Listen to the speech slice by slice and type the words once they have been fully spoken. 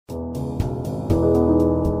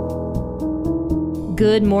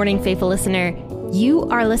Good morning, faithful listener. You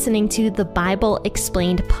are listening to the Bible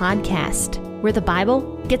Explained podcast, where the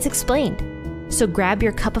Bible gets explained. So grab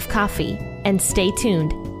your cup of coffee and stay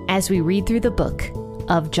tuned as we read through the book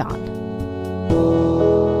of John.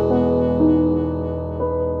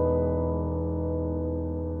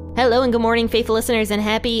 Hello and good morning, faithful listeners, and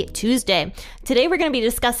happy Tuesday. Today we're going to be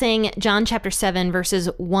discussing John chapter 7, verses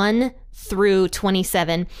 1 through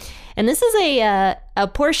 27. And this is a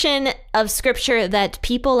portion of scripture that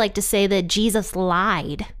people like to say that Jesus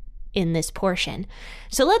lied in this portion.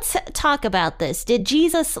 So let's talk about this. Did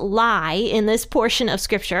Jesus lie in this portion of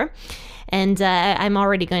scripture? And I'm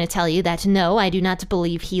already going to tell you that no, I do not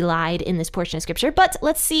believe he lied in this portion of scripture. But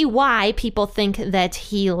let's see why people think that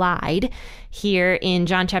he lied here in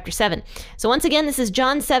John chapter 7. So once again, this is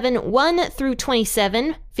John 7, 1 through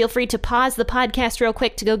 27. Feel free to pause the podcast real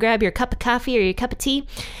quick to go grab your cup of coffee or your cup of tea.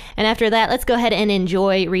 And after that, let's go ahead and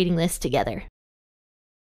enjoy reading this together.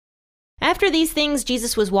 After these things,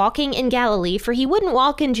 Jesus was walking in Galilee, for he wouldn't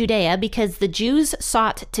walk in Judea because the Jews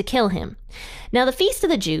sought to kill him. Now the feast of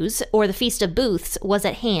the Jews, or the feast of booths, was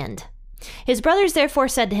at hand. His brothers therefore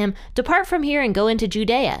said to him, "Depart from here and go into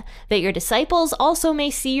Judea, that your disciples also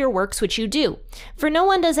may see your works which you do. For no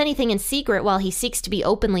one does anything in secret while he seeks to be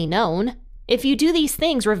openly known. If you do these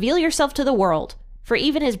things, reveal yourself to the world." For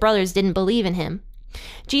even his brothers didn't believe in him.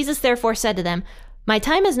 Jesus therefore said to them, "My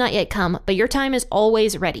time has not yet come, but your time is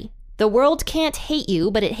always ready. The world can't hate you,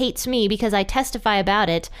 but it hates me because I testify about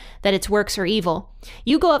it, that its works are evil.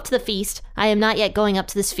 You go up to the feast. I am not yet going up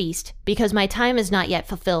to this feast, because my time is not yet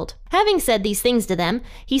fulfilled." Having said these things to them,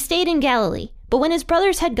 he stayed in Galilee. But when his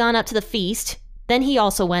brothers had gone up to the feast, then he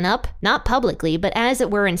also went up, not publicly, but as it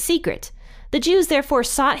were in secret. The Jews therefore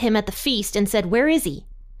sought him at the feast and said, "Where is he?"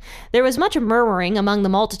 There was much murmuring among the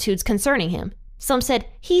multitudes concerning him. Some said,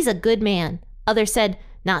 "He's a good man." Others said,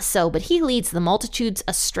 "Not so, but he leads the multitudes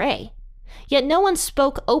astray." Yet no one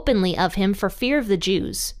spoke openly of him for fear of the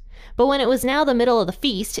Jews. But when it was now the middle of the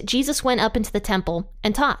feast, Jesus went up into the temple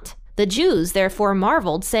and taught. The Jews therefore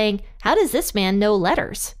marveled, saying, "How does this man know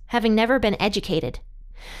letters, having never been educated?"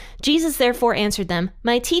 Jesus therefore answered them,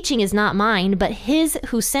 "My teaching is not mine, but his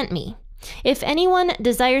who sent me. If anyone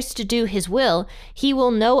desires to do his will, he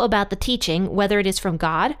will know about the teaching, whether it is from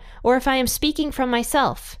God, or if I am speaking from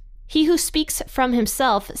myself. He who speaks from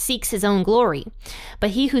himself seeks his own glory,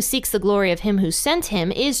 but he who seeks the glory of him who sent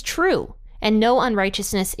him is true, and no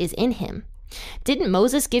unrighteousness is in him. Didn't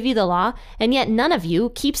Moses give you the law, and yet none of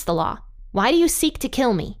you keeps the law? Why do you seek to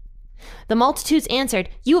kill me?" The multitudes answered,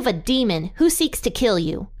 "You have a demon. Who seeks to kill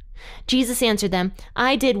you?" Jesus answered them,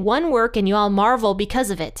 "I did one work, and you all marvel because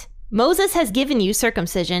of it. Moses has given you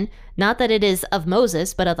circumcision, not that it is of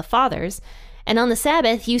Moses, but of the fathers, and on the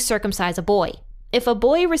Sabbath you circumcise a boy. If a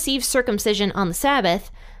boy receives circumcision on the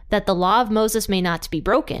Sabbath, that the law of Moses may not be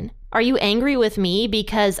broken, are you angry with me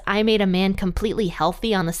because I made a man completely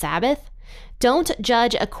healthy on the Sabbath? Don't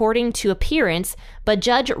judge according to appearance, but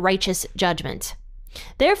judge righteous judgment."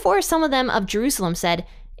 Therefore some of them of Jerusalem said,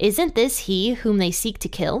 "Isn't this he whom they seek to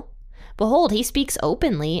kill? Behold, he speaks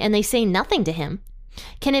openly, and they say nothing to him.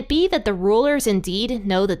 Can it be that the rulers indeed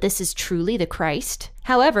know that this is truly the Christ?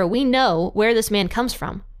 However, we know where this man comes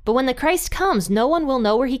from. But when the Christ comes, no one will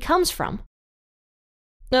know where he comes from."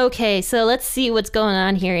 Okay, so let's see what's going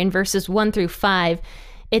on here in verses 1 through 5.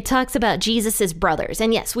 It talks about Jesus's brothers.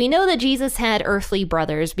 And yes, we know that Jesus had earthly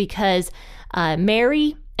brothers because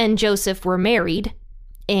Mary and Joseph were married,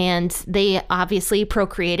 and they obviously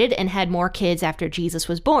procreated and had more kids after Jesus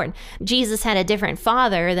was born. Jesus had a different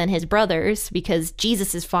father than his brothers because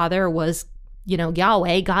Jesus's father was,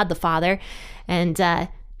 Yahweh, God the Father, and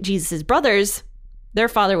Jesus's brothers, their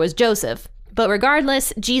father was Joseph. But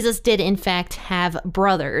regardless, Jesus did in fact have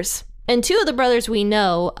brothers. And two of the brothers we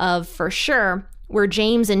know of for sure were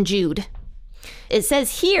James and Jude. It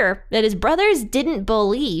says here that his brothers didn't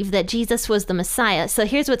believe that Jesus was the Messiah. So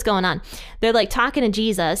here's what's going on. They're like talking to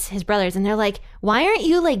Jesus, his brothers, and they're like, "Why aren't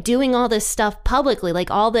you like doing all this stuff publicly? Like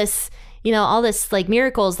all this like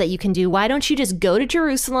miracles that you can do. Why don't you just go to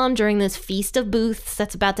Jerusalem during this feast of booths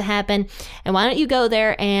that's about to happen? And why don't you go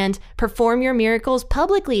there and perform your miracles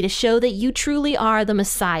publicly to show that you truly are the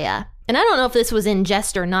Messiah?" And I don't know if this was in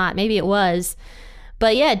jest or not. Maybe it was.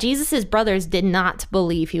 But yeah, Jesus's brothers did not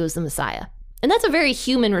believe he was the Messiah. And that's a very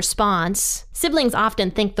human response. Siblings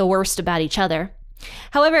often think the worst about each other.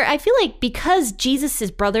 However, I feel like because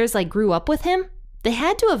Jesus's brothers grew up with him, they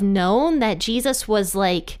had to have known that Jesus was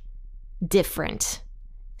different.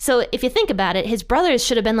 So if you think about it, his brothers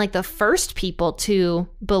should have been the first people to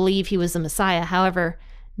believe he was the Messiah. However,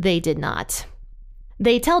 they did not.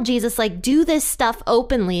 They tell Jesus, do this stuff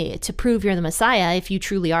openly to prove you're the Messiah if you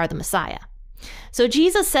truly are the Messiah. So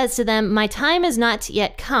Jesus says to them, "My time is not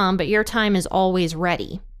yet come, but your time is always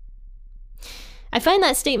ready." I find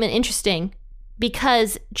that statement interesting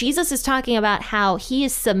because Jesus is talking about how he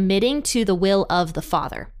is submitting to the will of the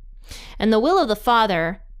Father. And the will of the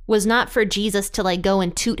Father was not for Jesus to like go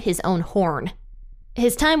and toot his own horn.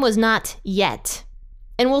 His time was not yet.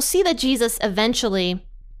 And we'll see that Jesus eventually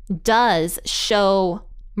does show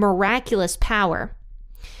miraculous power.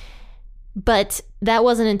 But that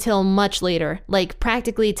wasn't until much later, like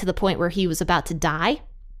practically to the point where he was about to die.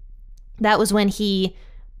 That was when he,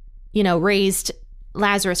 raised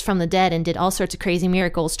Lazarus from the dead and did all sorts of crazy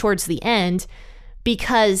miracles towards the end,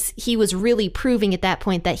 because he was really proving at that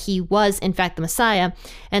point that he was in fact the Messiah,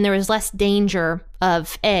 and there was less danger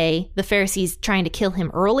of A, the Pharisees trying to kill him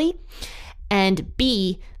early, and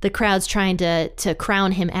B, the crowds trying to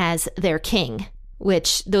crown him as their king,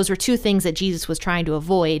 which those were two things that Jesus was trying to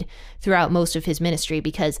avoid throughout most of his ministry,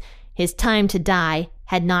 because his time to die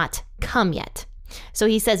had not come yet. So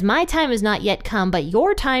he says, "My time is not yet come, but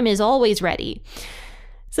your time is always ready."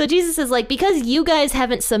 So Jesus is like, because you guys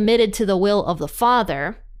haven't submitted to the will of the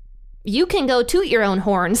Father, you can go toot your own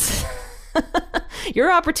horns.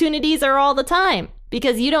 Your opportunities are all the time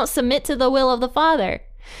because you don't submit to the will of the Father.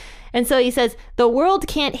 And so he says, the world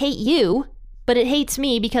can't hate you, but it hates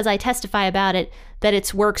me because I testify about it, that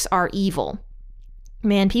its works are evil.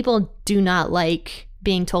 Man, people do not like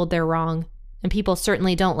being told they're wrong. And people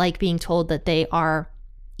certainly don't like being told that they are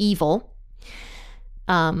evil.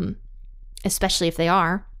 Especially if they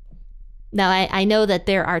are. Now, I know that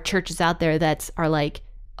there are churches out there that are like,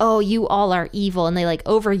 oh, you all are evil, and they like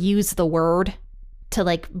overuse the word to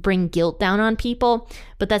like bring guilt down on people,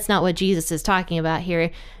 but that's not what Jesus is talking about here.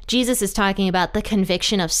 Jesus is talking about the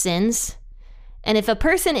conviction of sins. And if a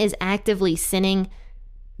person is actively sinning,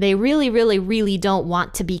 they really, really, really don't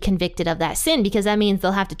want to be convicted of that sin, because that means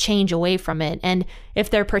they'll have to change away from it. And if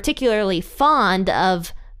they're particularly fond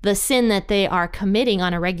of the sin that they are committing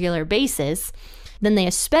on a regular basis, then they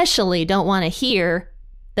especially don't want to hear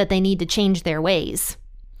that they need to change their ways.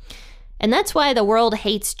 And that's why the world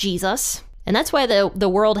hates Jesus. And that's why the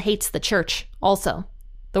world hates the church also.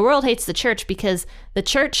 The world hates the church because the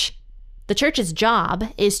church's job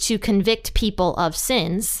is to convict people of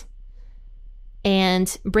sins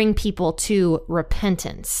and bring people to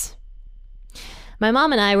repentance. My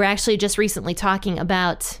mom and I were actually just recently talking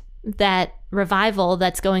about that revival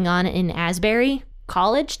that's going on in Asbury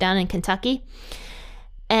College down in Kentucky.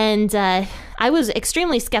 And I was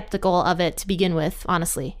extremely skeptical of it to begin with,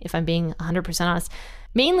 honestly, if I'm being 100% honest.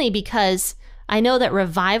 Mainly because I know that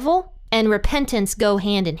revival and repentance go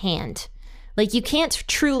hand in hand. Like, you can't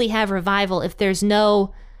truly have revival if there's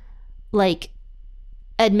no, like,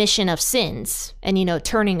 admission of sins and,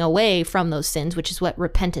 turning away from those sins, which is what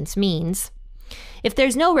repentance means. If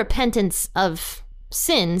there's no repentance of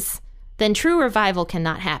sins, then true revival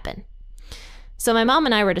cannot happen. So my mom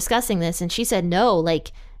and I were discussing this, and she said, no,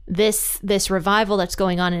 like, this revival that's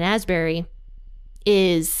going on in Asbury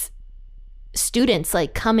is students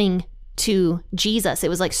like coming to Jesus. It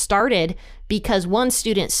was like started because one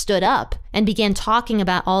student stood up and began talking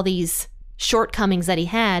about all these shortcomings that he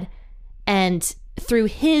had, and through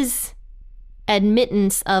his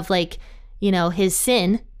admittance of his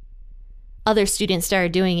sin, other students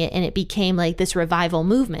started doing it, and it became like this revival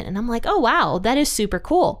movement. And I'm like, oh wow, that is super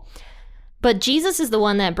cool. But Jesus is the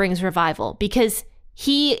one that brings revival because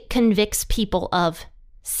he convicts people of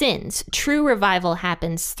sins. True revival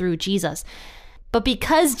happens through Jesus. But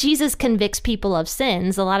because Jesus convicts people of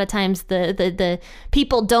sins, a lot of times the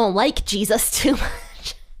people don't like Jesus too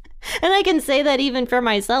much. And I can say that even for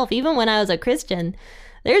myself. Even when I was a Christian,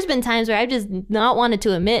 there's been times where I've just not wanted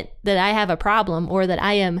to admit that I have a problem or that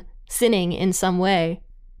I am sinning in some way.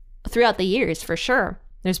 Throughout the years, for sure.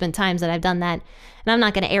 There's been times that I've done that. And I'm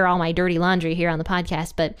not going to air all my dirty laundry here on the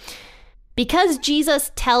podcast, but because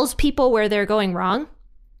Jesus tells people where they're going wrong,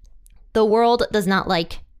 the world does not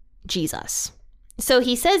like Jesus. So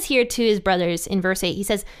he says here to his brothers in verse 8, he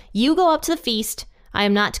says, "You go up to the feast. I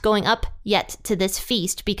am not going up yet to this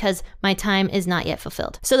feast because my time is not yet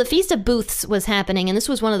fulfilled." So the Feast of Booths was happening, and this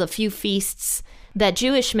was one of the few feasts that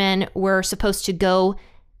Jewish men were supposed to go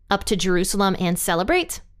up to Jerusalem and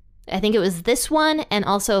celebrate. I think it was this one and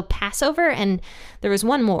also Passover, and there was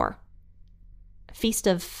one more. Feast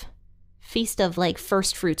of like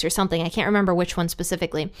first fruits or something. I can't remember which one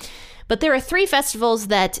specifically. But there are 3 festivals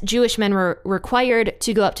that Jewish men were required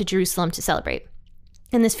to go up to Jerusalem to celebrate.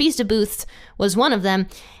 And this Feast of Booths was one of them.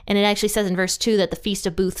 And it actually says in verse 2 that the Feast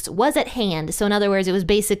of Booths was at hand. So in other words, it was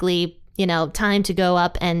basically, time to go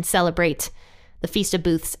up and celebrate the Feast of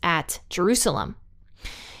Booths at Jerusalem.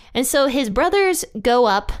 And so his brothers go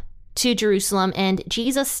up to Jerusalem, and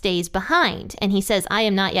Jesus stays behind. And he says, I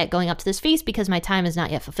am not yet going up to this feast because my time is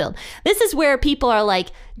not yet fulfilled. This is where people are like,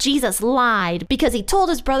 Jesus lied because he told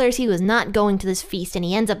his brothers he was not going to this feast, and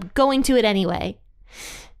he ends up going to it anyway.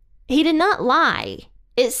 He did not lie.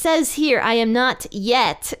 It says here, I am not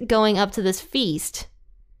yet going up to this feast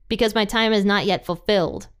because my time is not yet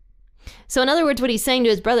fulfilled. So in other words, what he's saying to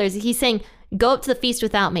his brothers, he's saying, go up to the feast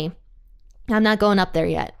without me. I'm not going up there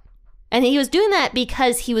yet. And he was doing that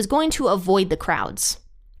because he was going to avoid the crowds,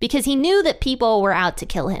 because he knew that people were out to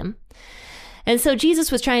kill him. And so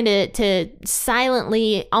Jesus was trying to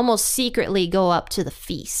silently, almost secretly go up to the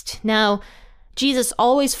feast. Now, Jesus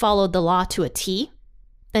always followed the law to a T.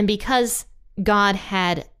 And because God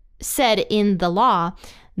had said in the law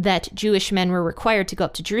that Jewish men were required to go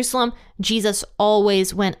up to Jerusalem, Jesus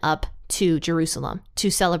always went up to Jerusalem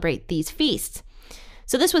to celebrate these feasts.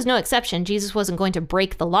 So this was no exception. Jesus wasn't going to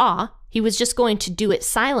break the law. He was just going to do it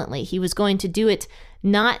silently. He was going to do it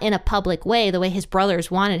not in a public way, the way his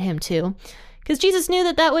brothers wanted him to, because Jesus knew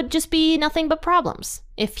that that would just be nothing but problems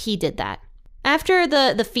if he did that. After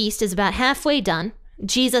the feast is about halfway done,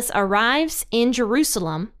 Jesus arrives in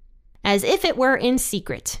Jerusalem as if it were in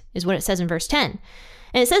secret, is what it says in verse 10.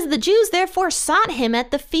 And it says, the Jews therefore sought him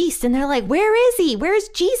at the feast, and they're like, where is he? Where's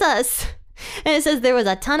Jesus? And it says there was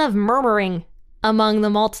a ton of murmuring among the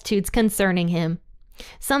multitudes concerning him.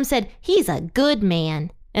 Some said, he's a good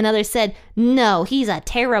man. And others said, no, he's a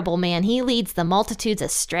terrible man. He leads the multitudes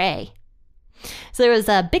astray. So there was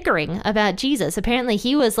a bickering about Jesus. Apparently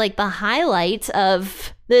he was like the highlight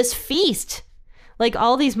of this feast. Like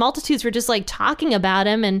all these multitudes were just like talking about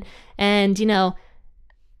him and you know,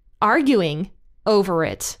 arguing over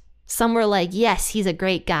it. Some were like, yes, he's a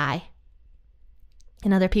great guy.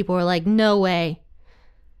 And other people were like, no way.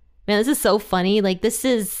 Man, this is so funny. Like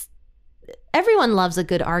everyone loves a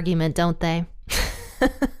good argument, don't they?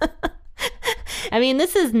 I mean,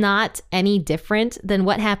 this is not any different than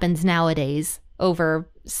what happens nowadays over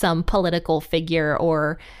some political figure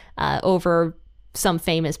or over some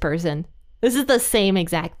famous person. This is the same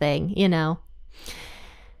exact thing, you know?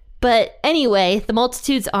 But anyway, the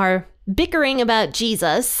multitudes are bickering about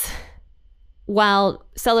Jesus while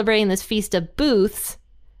celebrating this Feast of Booths.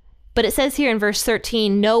 But it says here in verse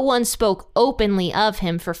 13, no one spoke openly of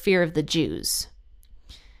him for fear of the Jews.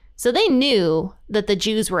 So they knew that the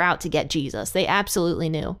Jews were out to get Jesus. They absolutely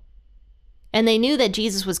knew. And they knew that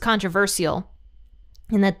Jesus was controversial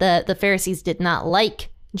and that the Pharisees did not like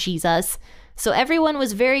Jesus. So everyone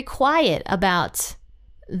was very quiet about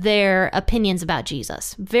their opinions about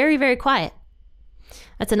Jesus. Very, very quiet.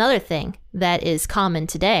 That's another thing that is common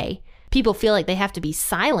today. People feel like they have to be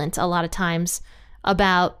silent a lot of times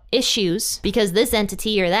about issues because this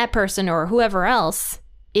entity or that person or whoever else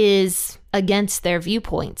is against their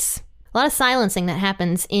viewpoints. A lot of silencing that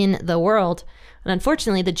happens in the world. And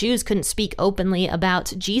unfortunately, the Jews couldn't speak openly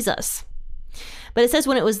about Jesus. But it says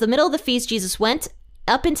when it was the middle of the feast, Jesus went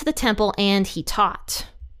up into the temple and he taught.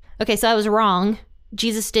 Okay, so I was wrong.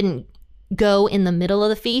 Jesus didn't go in the middle of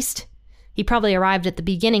the feast. He probably arrived at the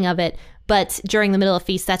beginning of it, but during the middle of the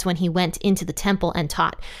feast, that's when he went into the temple and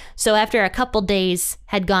taught. So after a couple days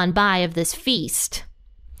had gone by of this feast,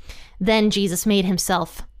 then Jesus made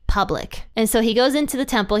himself public. And so he goes into the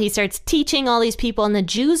temple, he starts teaching all these people, and the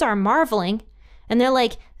Jews are marveling, and they're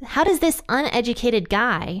like, how does this uneducated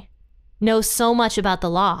guy know so much about the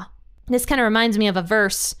law? This kind of reminds me of a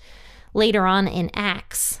verse later on in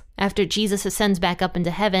Acts. After Jesus ascends back up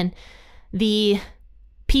into heaven, the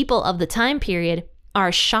people of the time period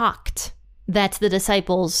are shocked that the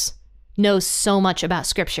disciples know so much about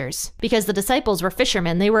scriptures because the disciples were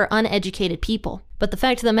fishermen. They were uneducated people. But the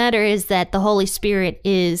fact of the matter is that the Holy Spirit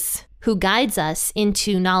is who guides us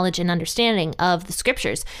into knowledge and understanding of the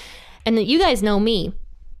scriptures. And you guys know me.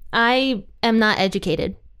 I am not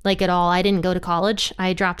educated, like at all. I didn't go to college.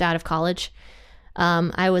 I dropped out of college.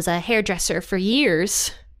 I was a hairdresser for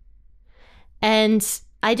years. And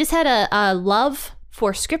I just had a love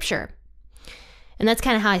for scripture. And that's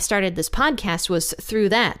kind of how I started this podcast, was through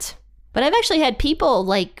that. But I've actually had people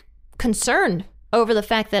like concerned over the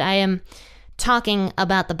fact that I am talking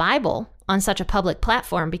about the Bible on such a public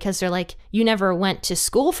platform because they're like, you never went to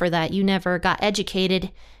school for that. You never got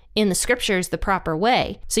educated in the scriptures the proper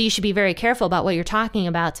way. So you should be very careful about what you're talking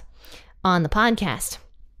about on the podcast.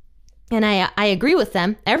 And I agree with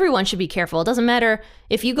them. Everyone should be careful. It doesn't matter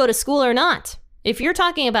if you go to school or not. If you're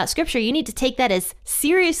talking about scripture, you need to take that as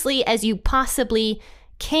seriously as you possibly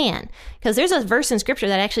can. Because there's a verse in scripture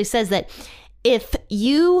that actually says that if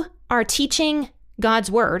you are teaching God's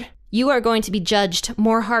word, you are going to be judged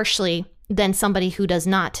more harshly than somebody who does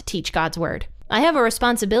not teach God's word. I have a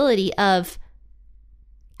responsibility of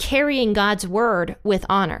carrying God's word with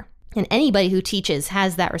honor. And anybody who teaches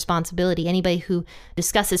has that responsibility. Anybody who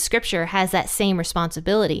discusses scripture has that same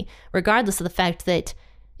responsibility, regardless of the fact that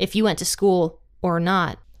if you went to school or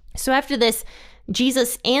not. So after this,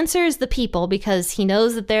 Jesus answers the people because he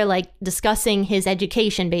knows that they're like discussing his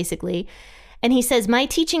education, basically. And he says, my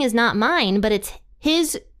teaching is not mine, but it's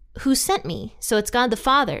his who sent me. So it's God the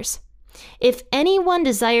Father's. If anyone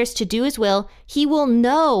desires to do his will, he will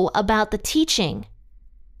know about the teaching,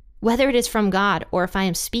 whether it is from God or if I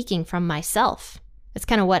am speaking from myself. That's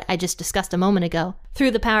kind of what I just discussed a moment ago.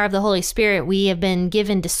 Through the power of the Holy Spirit, we have been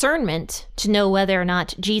given discernment to know whether or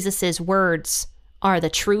not Jesus's words are the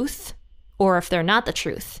truth or if they're not the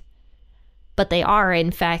truth. But they are,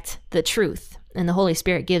 in fact, the truth. And the Holy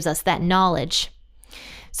Spirit gives us that knowledge.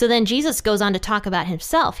 So then Jesus goes on to talk about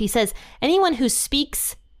himself. He says, anyone who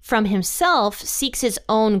speaks from himself seeks his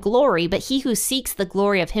own glory, but he who seeks the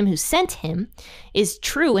glory of him who sent him is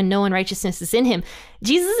true, and no unrighteousness is in him.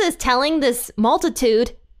 Jesus is telling this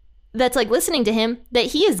multitude that's like listening to him that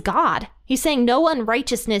he is God. He's saying no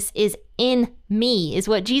unrighteousness is in me, is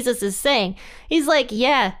what Jesus is saying. He's like,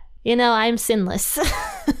 yeah, I'm sinless.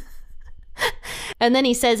 And then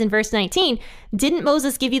he says in verse 19, didn't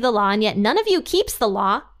Moses give you the law, and yet none of you keeps the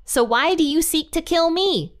law? So why do you seek to kill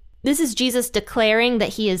me? This is Jesus declaring that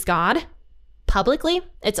he is God publicly.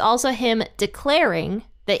 It's also him declaring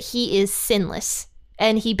that he is sinless.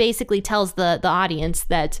 And he basically tells the audience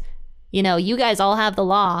that, you guys all have the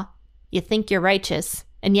law. You think you're righteous,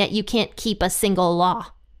 and yet you can't keep a single law.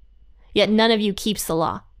 Yet none of you keeps the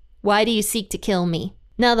law. Why do you seek to kill me?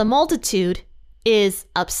 Now the multitude is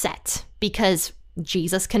upset because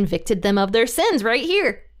Jesus convicted them of their sins right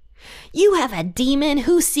here. You have a demon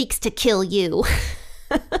who seeks to kill you.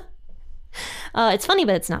 It's funny,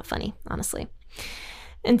 but it's not funny, honestly.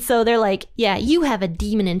 And so they're like, yeah, you have a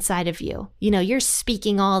demon inside of you. You're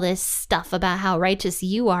speaking all this stuff about how righteous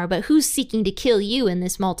you are, but who's seeking to kill you in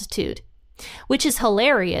this multitude? Which is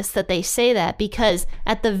hilarious that they say that, because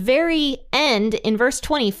at the very end, in verse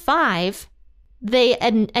 25, they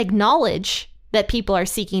acknowledge that people are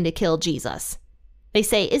seeking to kill Jesus. They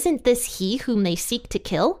say, isn't this he whom they seek to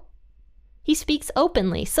kill? He speaks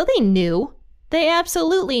openly. So they knew. They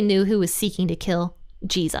absolutely knew who was seeking to kill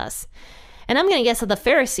Jesus. And I'm going to guess that the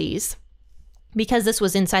Pharisees, because this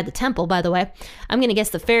was inside the temple, by the way, I'm going to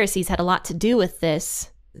guess the Pharisees had a lot to do with this,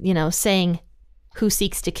 saying, who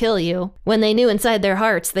seeks to kill you, when they knew inside their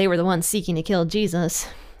hearts they were the ones seeking to kill Jesus.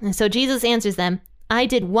 And so Jesus answers them, I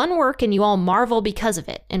did one work and you all marvel because of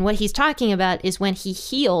it. And what he's talking about is when he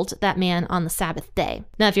healed that man on the Sabbath day.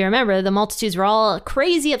 Now, if you remember, the multitudes were all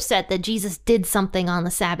crazy upset that Jesus did something on the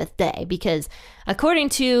Sabbath day because according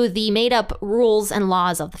to the made-up rules and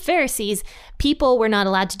laws of the Pharisees, people were not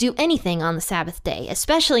allowed to do anything on the Sabbath day,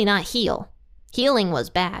 especially not heal. Healing was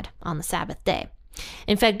bad on the Sabbath day.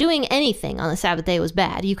 In fact, doing anything on the Sabbath day was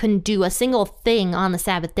bad. You couldn't do a single thing on the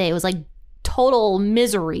Sabbath day. It was like total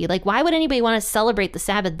misery. Like, why would anybody want to celebrate the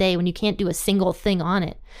Sabbath day when you can't do a single thing on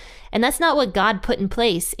it? And that's not what God put in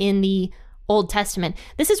place in the Old Testament.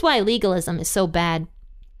 This is why legalism is so bad.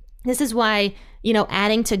 This is why,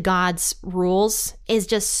 adding to God's rules is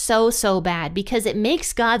just so bad, because it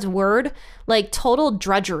makes God's word like total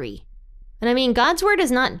drudgery. And I mean, God's word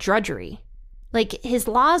is not drudgery. Like, his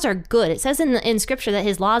laws are good. It says in scripture that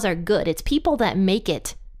his laws are good. It's people that make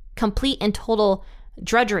it complete and total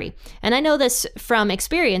drudgery. And I know this from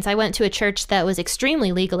experience. I went to a church that was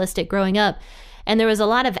extremely legalistic growing up, and there was a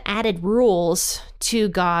lot of added rules to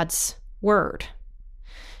God's word.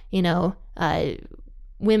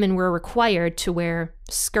 Women were required to wear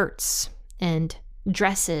skirts and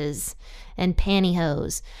dresses and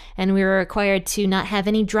pantyhose, and we were required to not have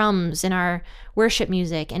any drums in our worship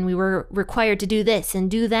music, and we were required to do this and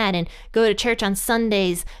do that and go to church on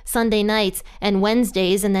Sundays, Sunday nights, and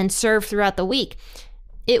Wednesdays, and then serve throughout the week.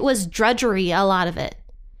 It was drudgery, a lot of it.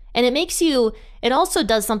 And it also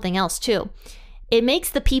does something else too. It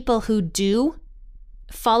makes the people who do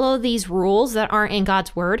follow these rules that aren't in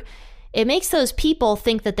God's word, it makes those people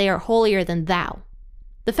think that they are holier than thou.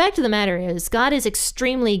 The fact of the matter is, God is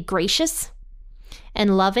extremely gracious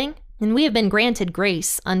and loving, and we have been granted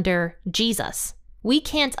grace under Jesus. We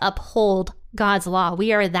can't uphold God's law.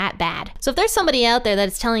 We are that bad. So if there's somebody out there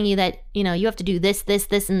that's telling you that, you have to do this, this,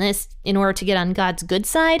 this, and this in order to get on God's good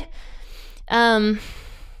side, I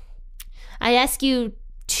ask you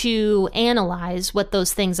to analyze what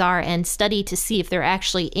those things are and study to see if they're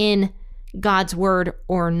actually in God's word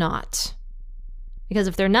or not. Because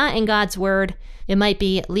if they're not in God's word, it might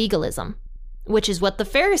be legalism, which is what the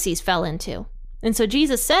Pharisees fell into. And so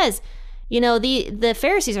Jesus says, the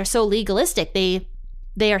Pharisees are so legalistic.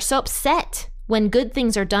 They are so upset when good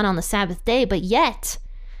things are done on the Sabbath day, but yet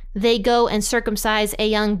they go and circumcise a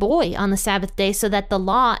young boy on the Sabbath day so that the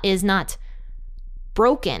law is not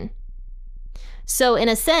broken. So in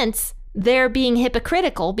a sense, they're being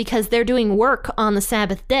hypocritical because they're doing work on the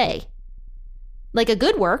Sabbath day. Like a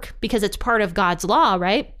good work, because it's part of God's law,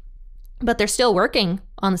 right? But they're still working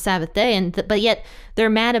on the Sabbath day, but yet they're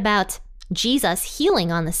mad about Jesus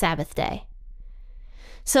healing on the Sabbath day.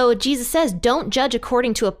 So Jesus says, don't judge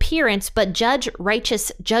according to appearance, but judge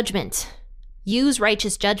righteous judgment. Use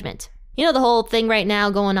righteous judgment. You know the whole thing right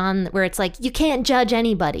now going on where it's like, you can't judge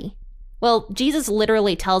anybody. Well, Jesus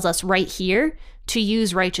literally tells us right here to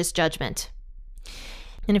use righteous judgment.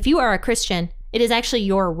 And if you are a Christian, it is actually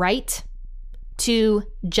your right to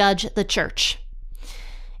judge the church.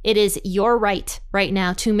 It is your right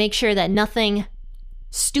now to make sure that nothing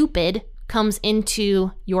stupid comes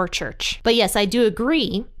into your church. But yes, I do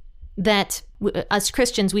agree that as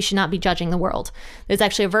Christians, we should not be judging the world. There's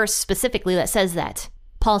actually a verse specifically that says that.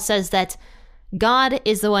 Paul says that God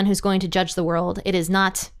is the one who's going to judge the world. It is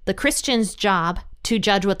not the Christian's job to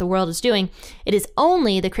judge what the world is doing. It is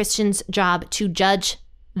only the Christian's job to judge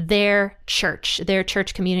their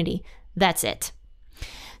church community. That's it.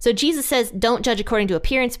 So Jesus says, don't judge according to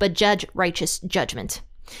appearance, but judge righteous judgment.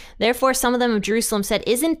 Therefore, some of them of Jerusalem said,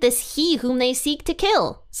 isn't this he whom they seek to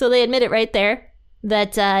kill? So they admit it right there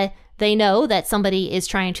that they know that somebody is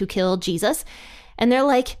trying to kill Jesus. And they're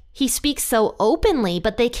like, he speaks so openly,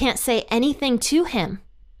 but they can't say anything to him.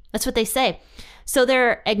 That's what they say. So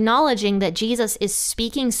they're acknowledging that Jesus is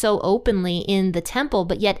speaking so openly in the temple,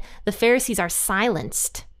 but yet the Pharisees are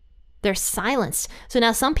silenced. They're silenced. So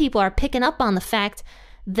now some people are picking up on the fact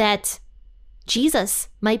that Jesus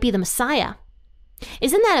might be the Messiah.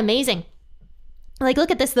 Isn't that amazing? Like,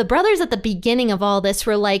 look at this. The brothers at the beginning of all this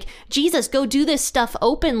were like, Jesus, go do this stuff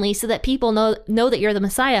openly so that people know that you're the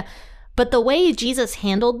Messiah. But the way Jesus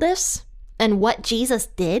handled this and what Jesus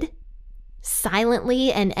did,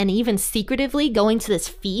 silently and even secretively going to this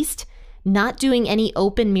feast, not doing any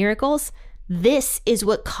open miracles, this is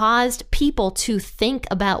what caused people to think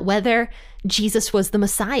about whether Jesus was the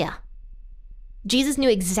Messiah. Jesus knew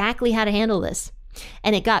exactly how to handle this,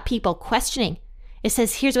 and it got people questioning. It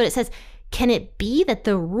says, here's what it says, can it be that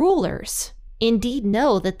the rulers indeed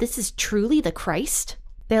know that this is truly the Christ?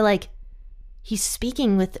 They're like, he's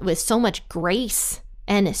speaking with so much grace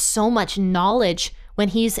and so much knowledge when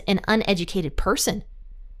he's an uneducated person.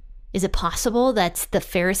 Is it possible that the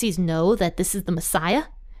Pharisees know that this is the Messiah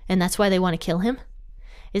and that's why they want to kill him?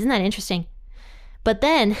 Isn't that interesting? But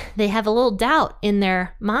then they have a little doubt in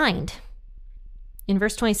their mind. In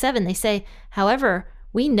verse 27, they say, however,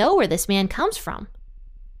 we know where this man comes from.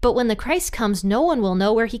 But when the Christ comes, no one will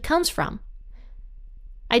know where he comes from.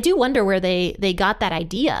 I do wonder where they got that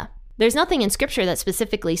idea. There's nothing in Scripture that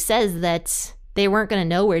specifically says that they weren't going to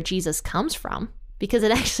know where Jesus comes from, because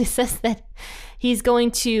it actually says that he's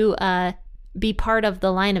going to be part of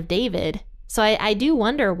the line of David. So I do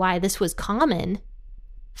wonder why this was common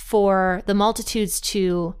for the multitudes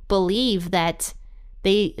to believe that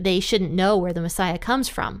they shouldn't know where the Messiah comes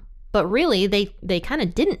from. But really, they kind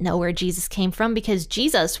of didn't know where Jesus came from because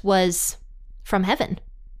Jesus was from heaven.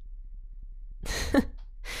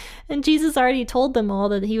 And Jesus already told them all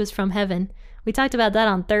that he was from heaven. We talked about that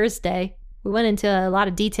on Thursday. We went into a lot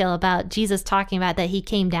of detail about Jesus talking about that he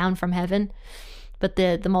came down from heaven. But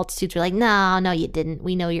the multitudes were like, no, you didn't.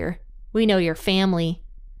 We know your family.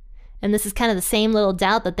 And this is kind of the same little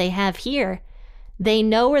doubt that they have here. They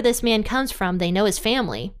know where this man comes from. They know his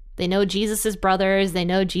family. They know Jesus's brothers. They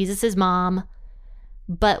know Jesus's mom.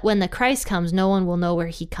 But when the Christ comes, no one will know where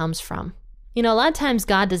he comes from. You know, a lot of times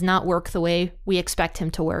God does not work the way we expect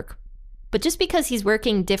him to work. But just because he's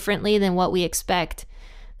working differently than what we expect,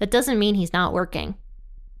 that doesn't mean he's not working.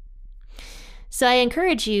 So I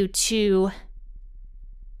encourage you to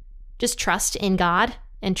just trust in God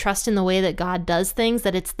and trust in the way that God does things,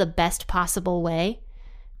 that it's the best possible way.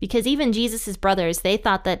 Because even Jesus's brothers, they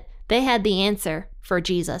thought that they had the answer for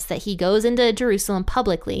Jesus, that he goes into Jerusalem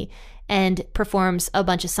publicly and performs a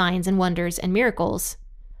bunch of signs and wonders and miracles.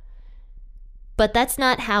 But that's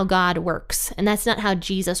not how God works, and that's not how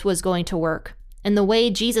Jesus was going to work. And the way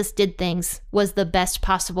Jesus did things was the best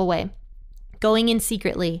possible way. Going in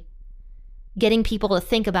secretly, getting people to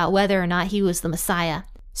think about whether or not he was the Messiah,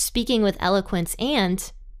 speaking with eloquence,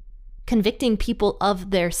 and convicting people of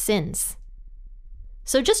their sins.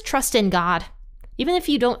 So just trust in God. Even if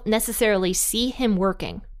you don't necessarily see him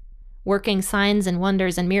working signs and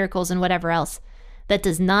wonders and miracles and whatever else, that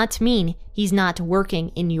does not mean he's not working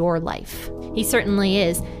in your life. He certainly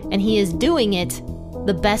is, and he is doing it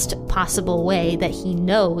the best possible way that he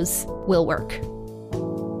knows will work.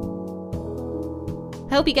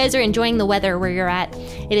 I hope you guys are enjoying the weather where you're at.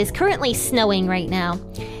 It is currently snowing right now,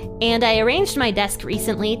 and I arranged my desk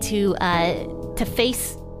recently to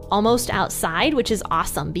face almost outside, which is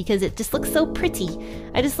awesome because it just looks so pretty.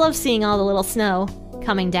 I just love seeing all the little snow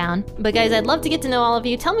coming down. But guys, I'd love to get to know all of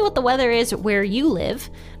you. Tell me what the weather is where you live,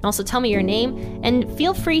 and also tell me your name, and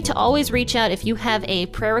feel free to always reach out if you have a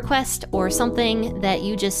prayer request or something that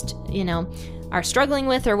you just, are struggling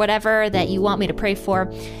with or whatever that you want me to pray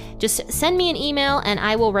for. Just send me an email and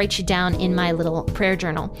I will write you down in my little prayer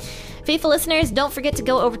journal. Faithful listeners, don't forget to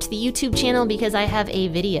go over to the YouTube channel because I have a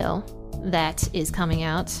video that is coming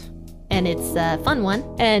out. And it's a fun one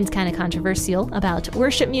and kind of controversial about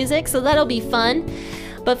worship music, so that'll be fun.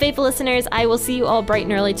 But faithful listeners, I will see you all bright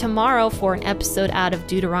and early tomorrow for an episode out of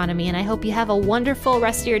Deuteronomy, and I hope you have a wonderful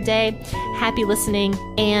rest of your day. Happy listening,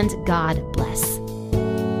 and God bless.